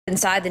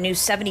Inside the new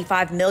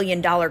 $75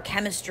 million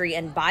chemistry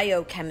and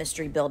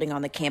biochemistry building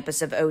on the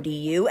campus of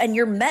ODU, and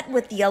you're met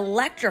with the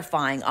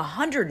electrifying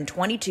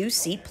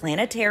 122-seat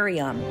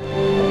planetarium.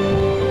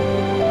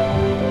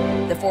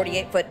 The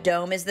 48-foot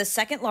dome is the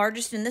second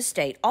largest in the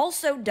state,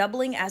 also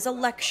doubling as a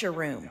lecture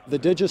room. The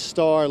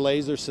Digistar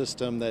laser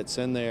system that's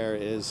in there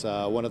is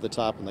one of the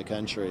top in the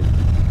country.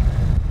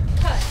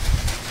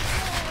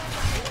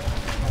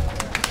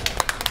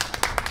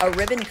 A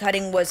ribbon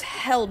cutting was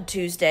held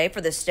Tuesday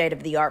for the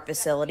state-of-the-art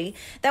facility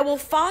that will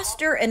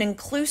foster an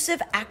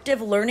inclusive,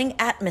 active learning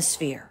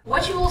atmosphere.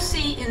 What you will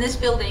see in this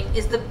building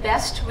is the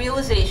best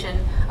realization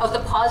of the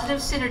positive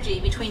synergy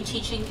between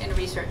teaching and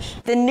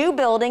research. The new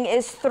building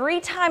is 3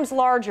 times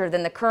larger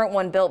than the current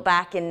one built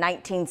back in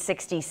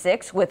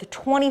 1966, with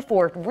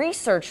 24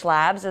 research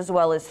labs as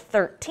well as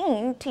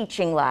 13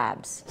 teaching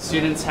labs.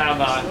 Students have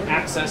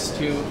access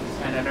to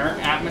an inert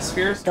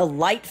atmosphere. The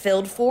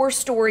light-filled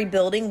 4-story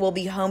building will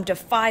be home to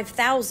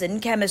 5,000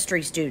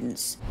 chemistry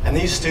students. And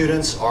these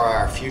students are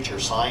our future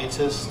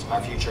scientists,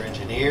 our future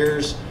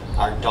engineers,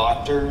 our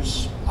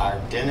doctors, our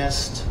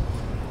dentists,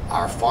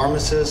 our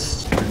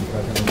pharmacists.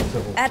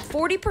 At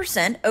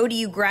 40%,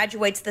 ODU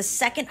graduates the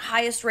second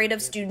highest rate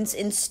of students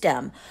in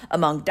STEM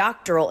among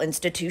doctoral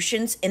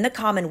institutions in the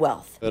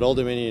Commonwealth. At Old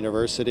Dominion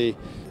University,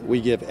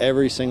 we give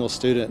every single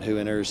student who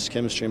enters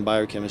chemistry and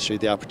biochemistry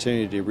the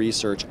opportunity to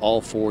research all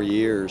 4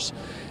 years.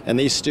 And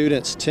these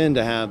students tend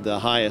to have the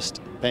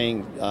highest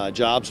paying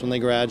jobs when they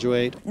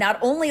graduate. Not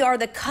only are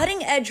the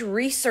cutting-edge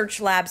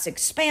research labs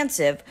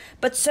expansive,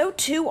 but so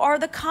too are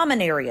the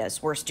common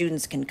areas where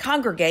students can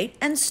congregate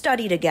and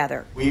study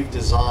together. We've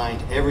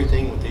designed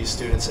everything with these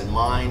students in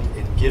mind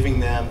and giving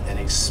them an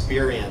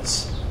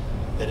experience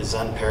that is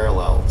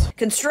unparalleled.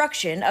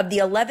 Construction of the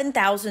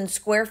 11,000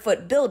 square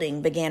foot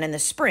building began in the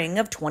spring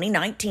of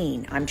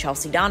 2019. I'm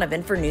Chelsea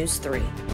Donovan for News 3.